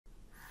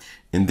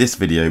In this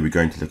video, we're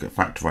going to look at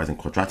factorising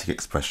quadratic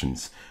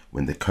expressions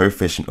when the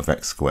coefficient of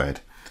x squared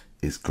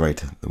is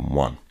greater than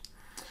 1.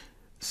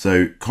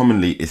 So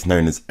commonly it's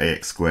known as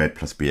ax squared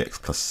plus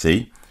bx plus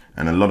c,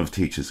 and a lot of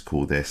teachers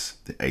call this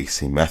the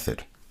AC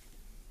method.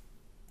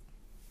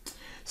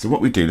 So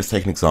what we do, let's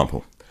take an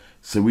example.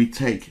 So we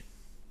take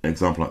an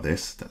example like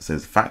this that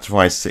says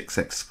factorise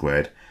 6x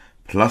squared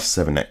plus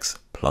 7x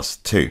plus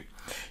 2.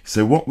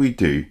 So what we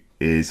do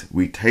is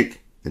we take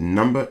the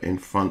number in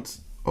front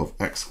of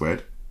x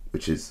squared,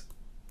 which is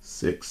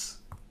 6,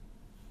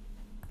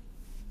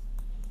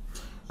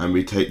 and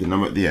we take the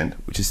number at the end,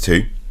 which is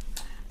 2,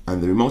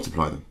 and then we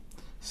multiply them.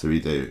 So we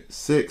do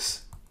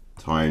 6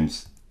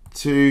 times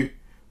 2,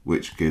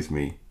 which gives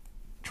me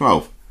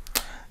 12.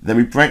 Then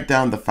we break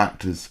down the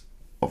factors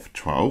of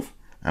 12,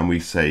 and we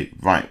say,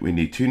 right, we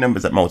need two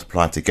numbers that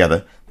multiply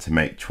together to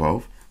make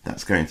 12.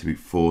 That's going to be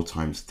 4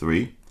 times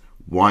 3.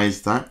 Why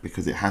is that?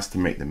 Because it has to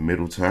make the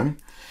middle term.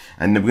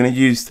 And then we're going to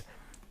use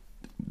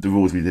the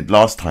rules we did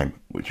last time,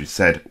 which we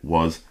said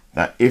was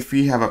that if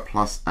you have a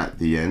plus at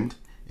the end,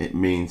 it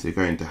means you're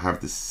going to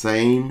have the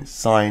same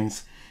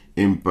signs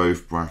in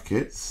both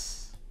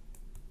brackets.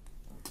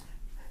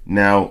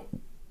 Now,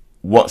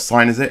 what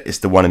sign is it? It's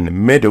the one in the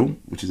middle,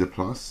 which is a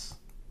plus.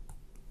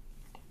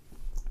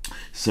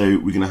 So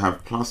we're going to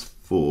have plus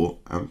 4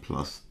 and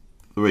plus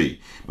 3.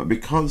 But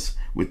because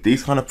with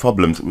these kind of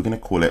problems, we're going to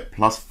call it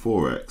plus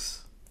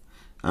 4x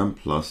and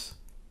plus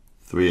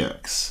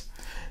 3x.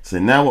 So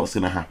now what's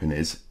going to happen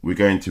is we're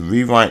going to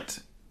rewrite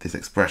this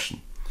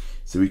expression.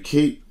 So we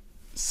keep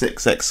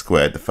 6x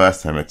squared, the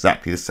first term,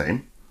 exactly the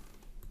same.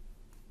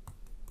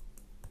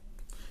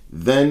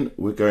 Then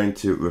we're going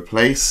to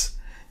replace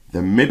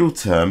the middle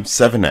term,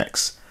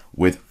 7x,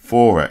 with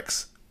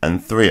 4x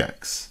and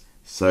 3x.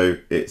 So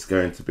it's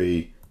going to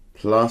be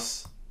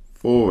plus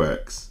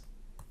 4x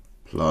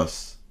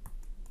plus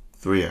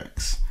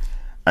 3x.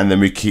 And then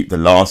we keep the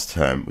last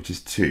term, which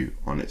is 2,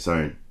 on its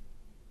own.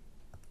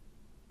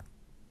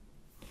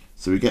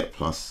 So we get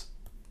plus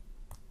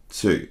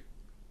 2,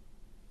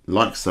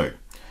 like so.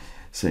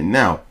 So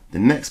now the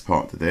next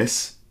part of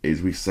this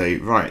is we say,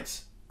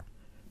 right,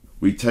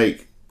 we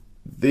take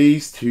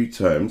these two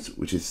terms,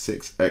 which is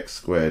 6x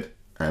squared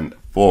and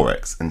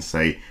 4x, and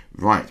say,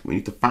 right, we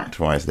need to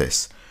factorise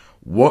this.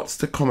 What's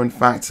the common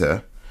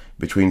factor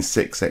between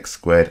 6x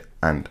squared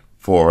and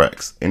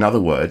 4x? In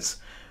other words,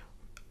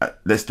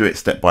 let's do it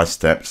step by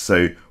step.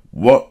 So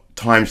what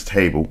times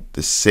table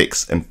does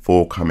 6 and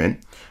 4 come in?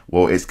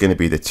 Well, it's going to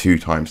be the 2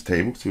 times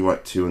table. So we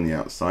write 2 on the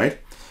outside.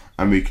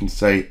 And we can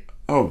say,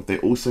 oh, they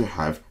also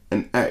have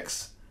an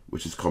x,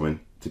 which is common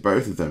to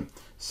both of them.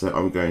 So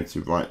I'm going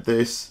to write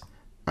this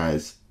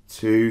as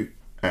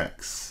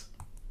 2x.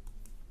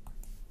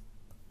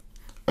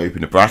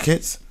 Open the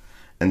brackets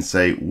and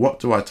say, what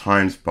do I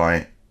times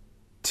by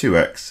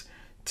 2x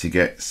to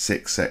get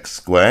 6x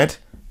squared?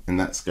 And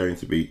that's going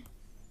to be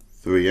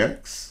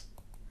 3x,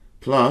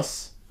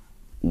 plus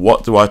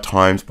what do I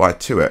times by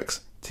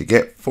 2x to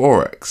get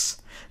 4x?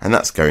 And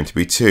that's going to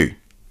be 2.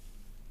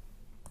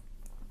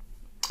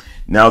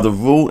 Now the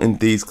rule in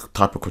these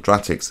type of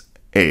quadratics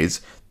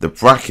is the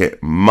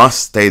bracket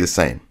must stay the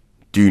same.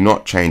 Do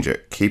not change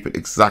it. Keep it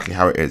exactly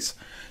how it is.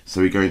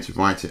 So we're going to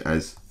write it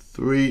as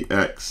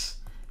 3x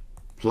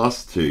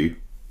plus 2,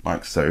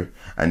 like so.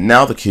 And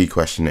now the key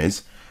question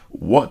is,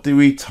 what do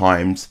we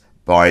times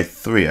by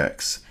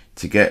 3x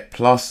to get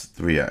plus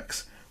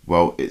 3x?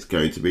 Well, it's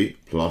going to be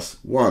plus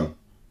 1.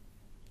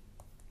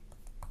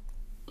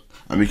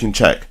 And we can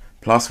check.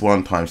 Plus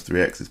 1 times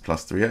 3x is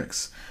plus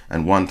 3x,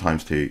 and 1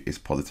 times 2 is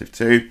positive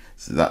 2.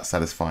 So that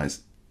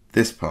satisfies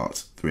this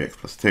part, 3x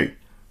plus 2.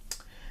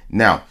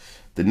 Now,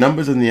 the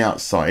numbers on the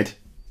outside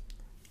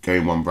go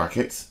in one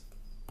bracket,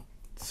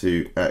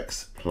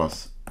 2x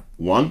plus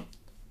 1,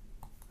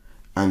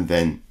 and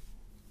then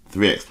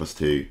 3x plus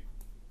 2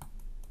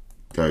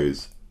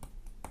 goes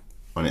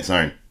on its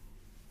own.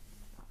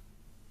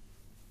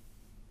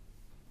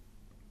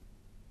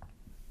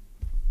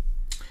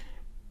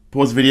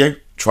 Pause the video,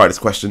 try this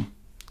question,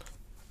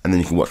 and then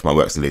you can watch my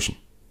work solution.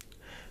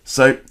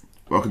 So,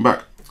 welcome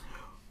back.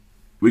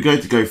 We're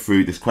going to go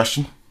through this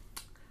question.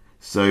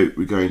 So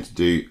we're going to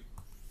do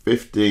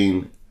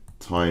 15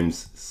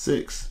 times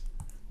 6,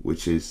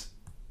 which is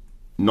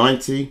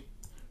 90.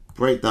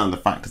 Break down the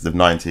factors of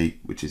 90,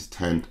 which is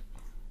 10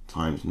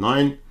 times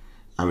 9.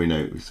 And we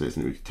know, so it's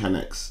going to be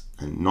 10x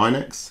and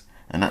 9x,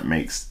 and that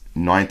makes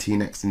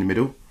 19x in the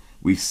middle.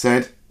 We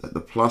said that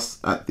the plus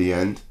at the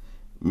end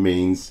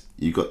means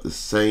you got the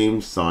same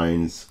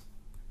signs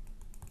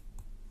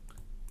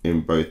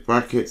in both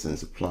brackets, and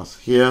it's a plus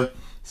here.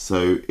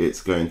 So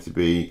it's going to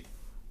be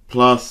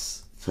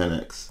plus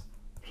 10x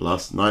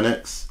plus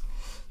 9x.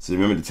 So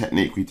remember the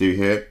technique we do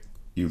here.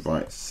 You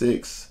write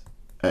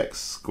 6x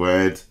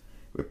squared,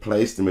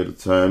 replace the middle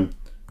term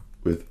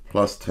with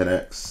plus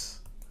 10x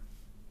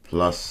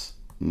plus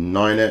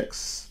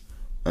 9x,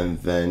 and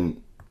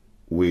then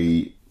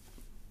we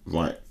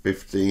write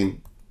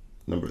 15,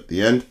 number at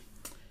the end.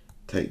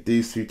 Take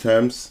these two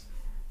terms,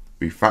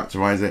 we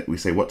factorize it, we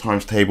say what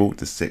times table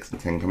does 6 and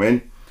 10 come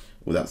in?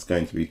 well, that's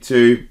going to be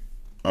 2.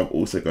 I've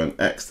also got an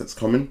x that's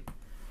common,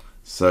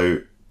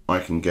 so I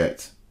can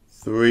get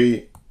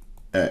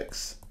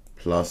 3x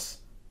plus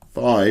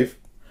 5,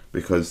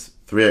 because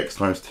 3x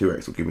times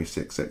 2x will give me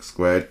 6x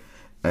squared,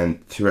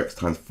 and 2x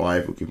times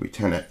 5 will give me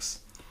 10x.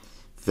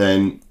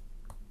 Then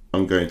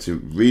I'm going to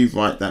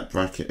rewrite that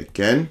bracket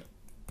again,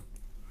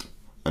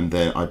 and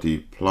then I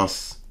do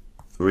plus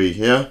 3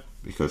 here,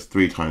 because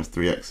 3 times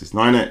 3x is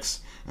 9x,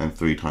 and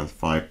 3 times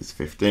 5 is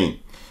 15.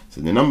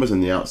 So the numbers on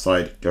the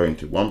outside go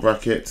into one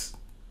bracket,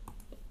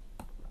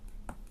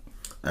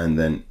 and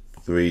then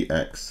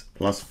 3x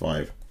plus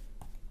 5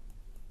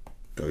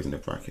 goes in a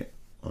bracket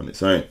on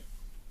its own.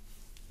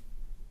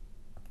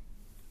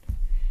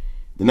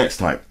 The next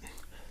type.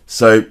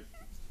 So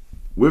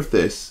with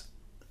this,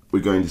 we're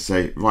going to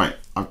say, right,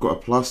 I've got a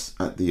plus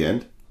at the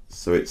end,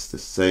 so it's the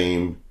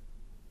same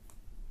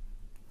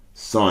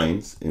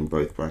signs in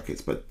both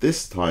brackets, but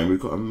this time we've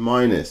got a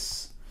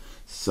minus.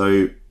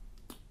 So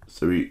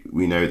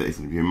we know that it's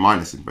going to be a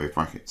minus in both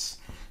brackets.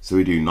 So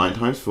we do 9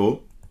 times 4.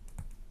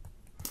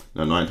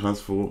 Now 9 times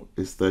 4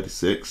 is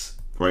 36.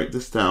 Break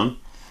this down,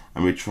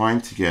 and we're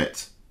trying to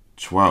get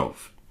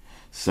 12.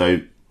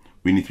 So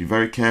we need to be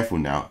very careful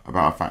now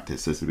about our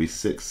factors. So it's going to be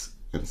 6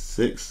 and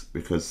 6,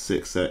 because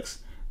 6x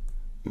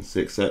and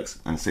 6x,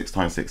 and 6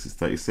 times 6 is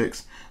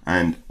 36.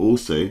 And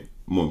also,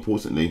 more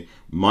importantly,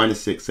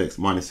 minus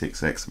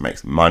 6x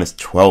makes minus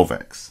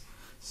 12x.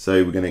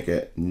 So we're going to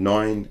get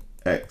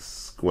 9x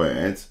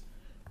squared.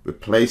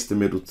 Replace the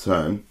middle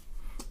term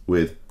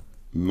with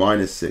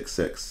minus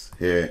 6x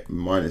here,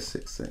 minus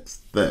 6x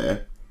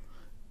there,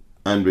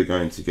 and we're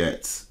going to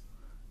get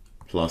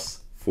plus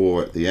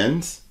 4 at the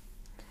end.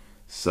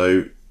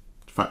 So to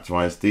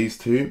factorize these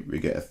two, we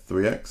get a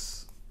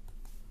 3x,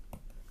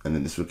 and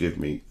then this will give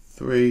me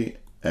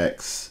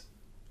 3x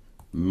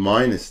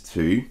minus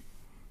 2,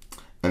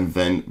 and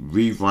then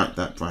rewrite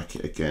that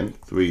bracket again,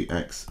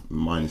 3x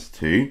minus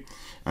 2,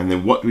 and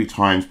then what do we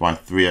times by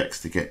 3x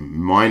to get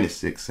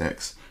minus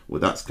 6x? Well,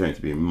 that's going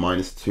to be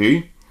minus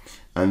 2,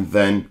 and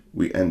then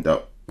we end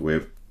up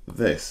with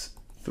this,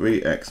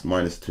 3x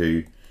minus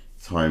 2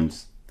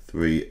 times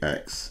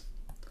 3x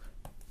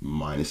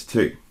minus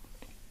 2.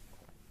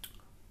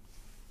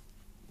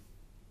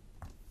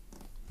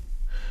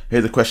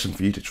 Here's a question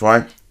for you to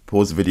try.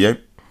 Pause the video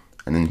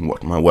and then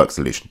watch my work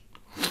solution.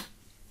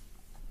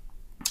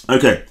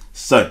 Okay,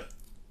 so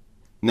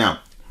now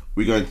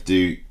we're going to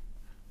do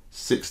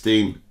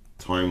 16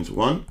 times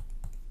 1,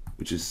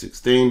 which is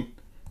 16.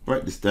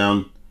 Break this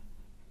down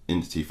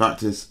into two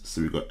factors.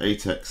 So we've got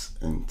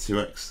 8x and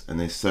 2x, and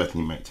they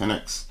certainly make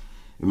 10x.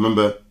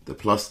 Remember, the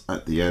plus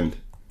at the end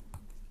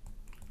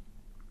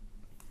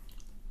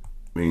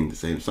mean the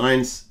same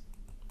signs,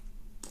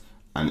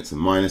 and it's a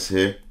minus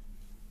here.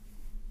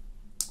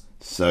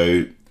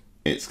 So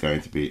it's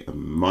going to be a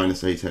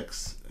minus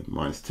 8x and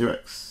minus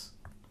 2x.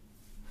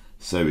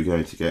 So we're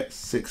going to get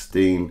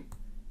 16x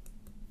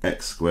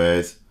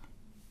squared.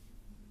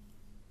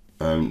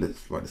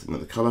 Let's write this in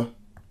another colour.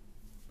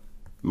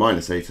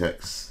 Minus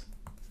 8x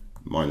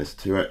minus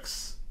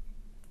 2x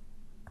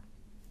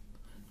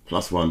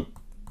plus 1,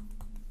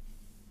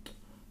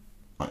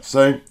 like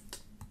so.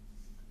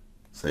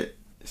 So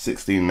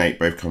 16 and 8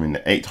 both come in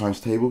the 8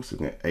 times table, so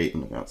we get 8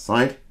 on the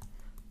outside.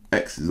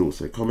 X is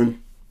also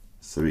common,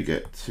 so we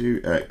get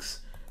 2x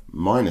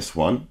minus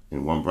 1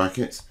 in one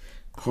bracket.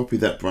 Copy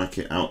that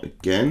bracket out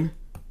again,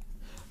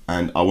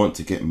 and I want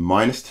to get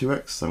minus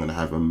 2x, so I'm going to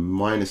have a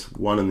minus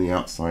 1 on the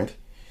outside.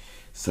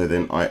 So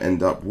then I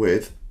end up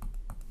with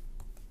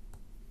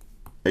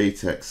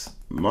 8x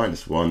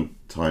minus 1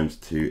 times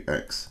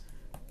 2x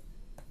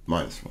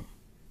minus 1,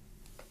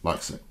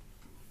 like so.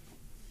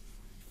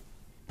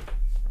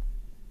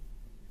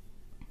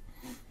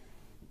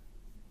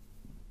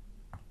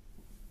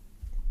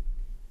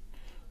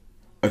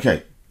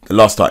 Okay, the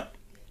last type.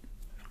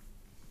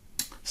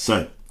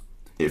 So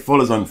it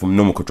follows on from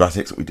normal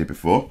quadratics that we did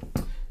before.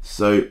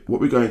 So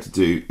what we're going to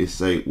do is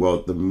say,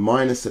 well, the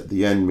minus at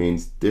the end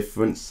means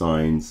different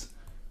signs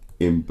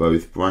in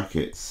both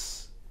brackets.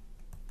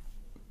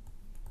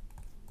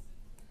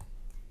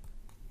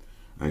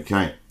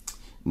 Okay,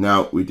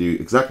 now we do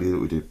exactly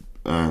what we did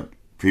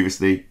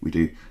previously. We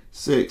do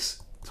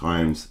 6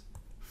 times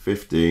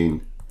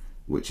 15,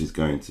 which is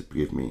going to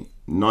give me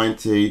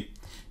 90.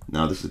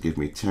 Now this will give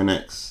me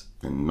 10x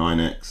and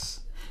 9x.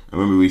 And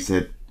remember we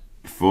said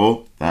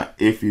before that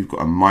if you've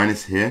got a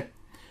minus here,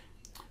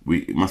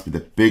 it must be the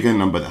bigger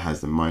number that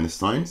has the minus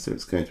sign. So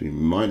it's going to be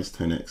minus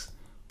 10x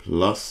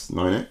plus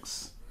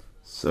 9x.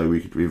 So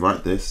we could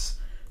rewrite this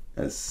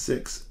as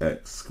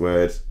 6x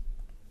squared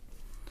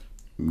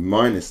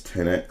minus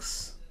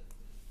 10x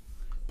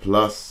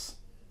plus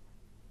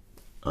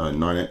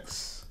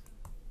 9x,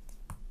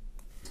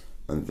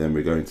 and then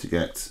we're going to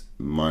get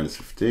minus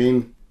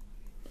 15.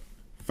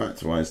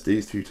 Factorize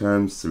these two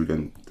terms, so we're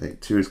going to take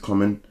 2 as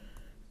common,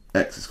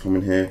 x is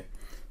common here,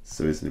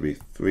 so it's going to be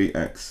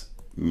 3x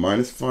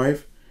minus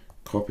 5.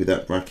 Copy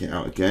that bracket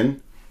out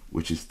again,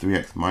 which is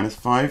 3x minus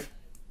 5,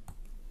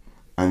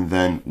 and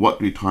then what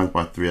do we times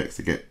by 3x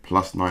to get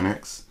plus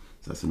 9x?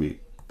 So that's going to be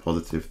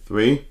positive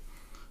 3.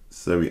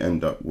 So we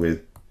end up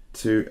with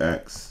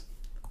 2x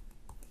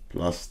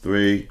plus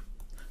 3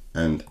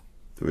 and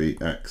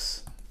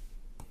 3x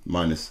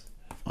minus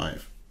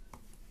 5.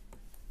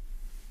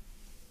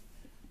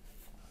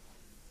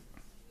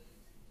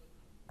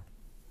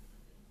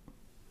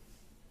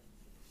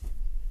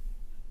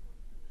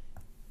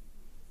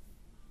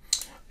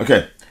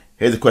 Okay,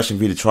 here's a question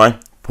for you to try.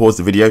 Pause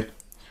the video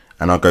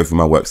and I'll go through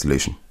my work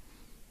solution.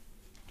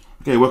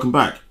 Okay, welcome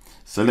back.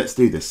 So let's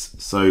do this.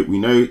 So we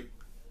know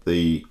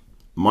the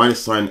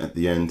minus sign at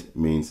the end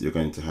means you're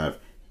going to have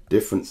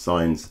different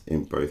signs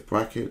in both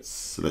brackets.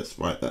 So let's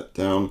write that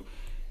down.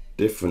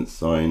 Different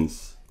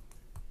signs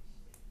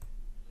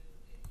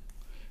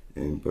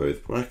in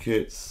both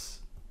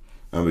brackets.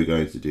 And we're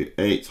going to do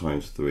 8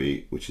 times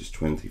 3, which is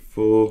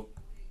 24.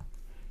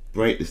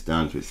 Break this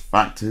down to its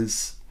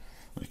factors.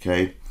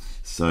 Okay,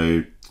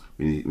 so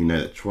we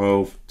know that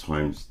 12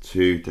 times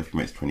 2 definitely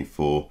makes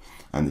 24,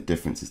 and the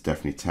difference is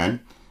definitely 10.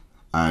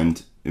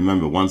 And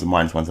remember, one's a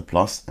minus, one's a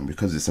plus, and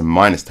because it's a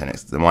minus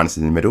 10x, the minus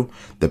is in the middle,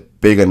 the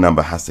bigger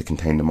number has to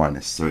contain the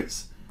minus. So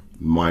it's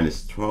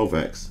minus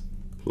 12x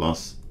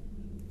plus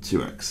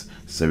 2x.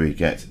 So we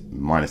get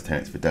minus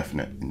 10x for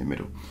definite in the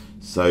middle.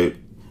 So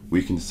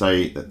we can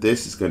say that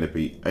this is going to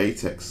be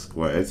 8x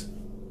squared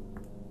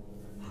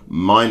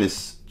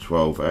minus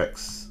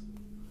 12x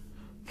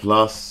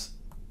plus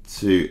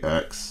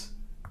 2x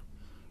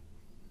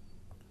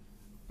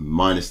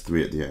minus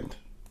 3 at the end.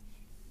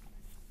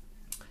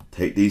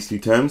 Take these two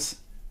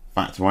terms,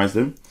 factorize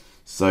them.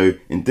 So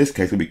in this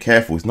case, we'll be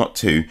careful, it's not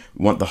 2,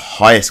 we want the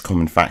highest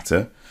common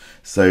factor.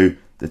 So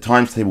the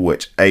times table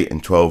which 8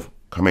 and 12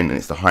 come in and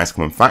it's the highest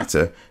common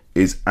factor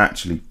is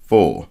actually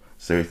 4.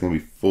 So it's going to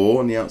be 4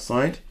 on the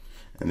outside,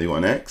 and they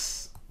want an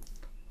x.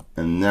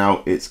 And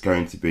now it's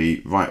going to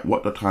be, right,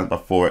 what do I times by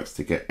 4x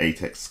to get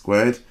 8x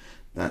squared?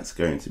 That's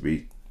going to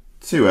be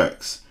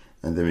 2x,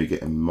 and then we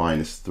get a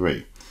minus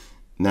 3.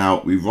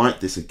 Now we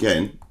write this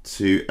again,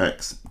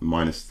 2x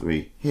minus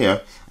 3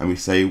 here, and we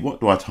say, what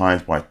do I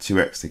times by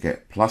 2x to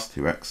get plus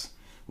 2x?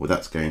 Well,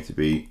 that's going to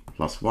be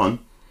plus 1.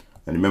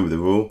 And remember the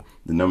rule,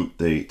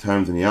 the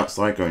terms on the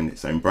outside go in the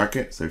same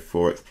bracket, so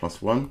 4x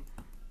plus 1.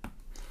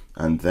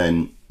 And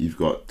then you've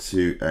got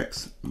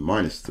 2x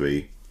minus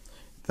 3,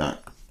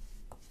 that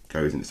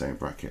goes in the same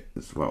bracket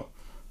as well.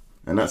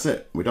 And that's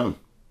it, we're done.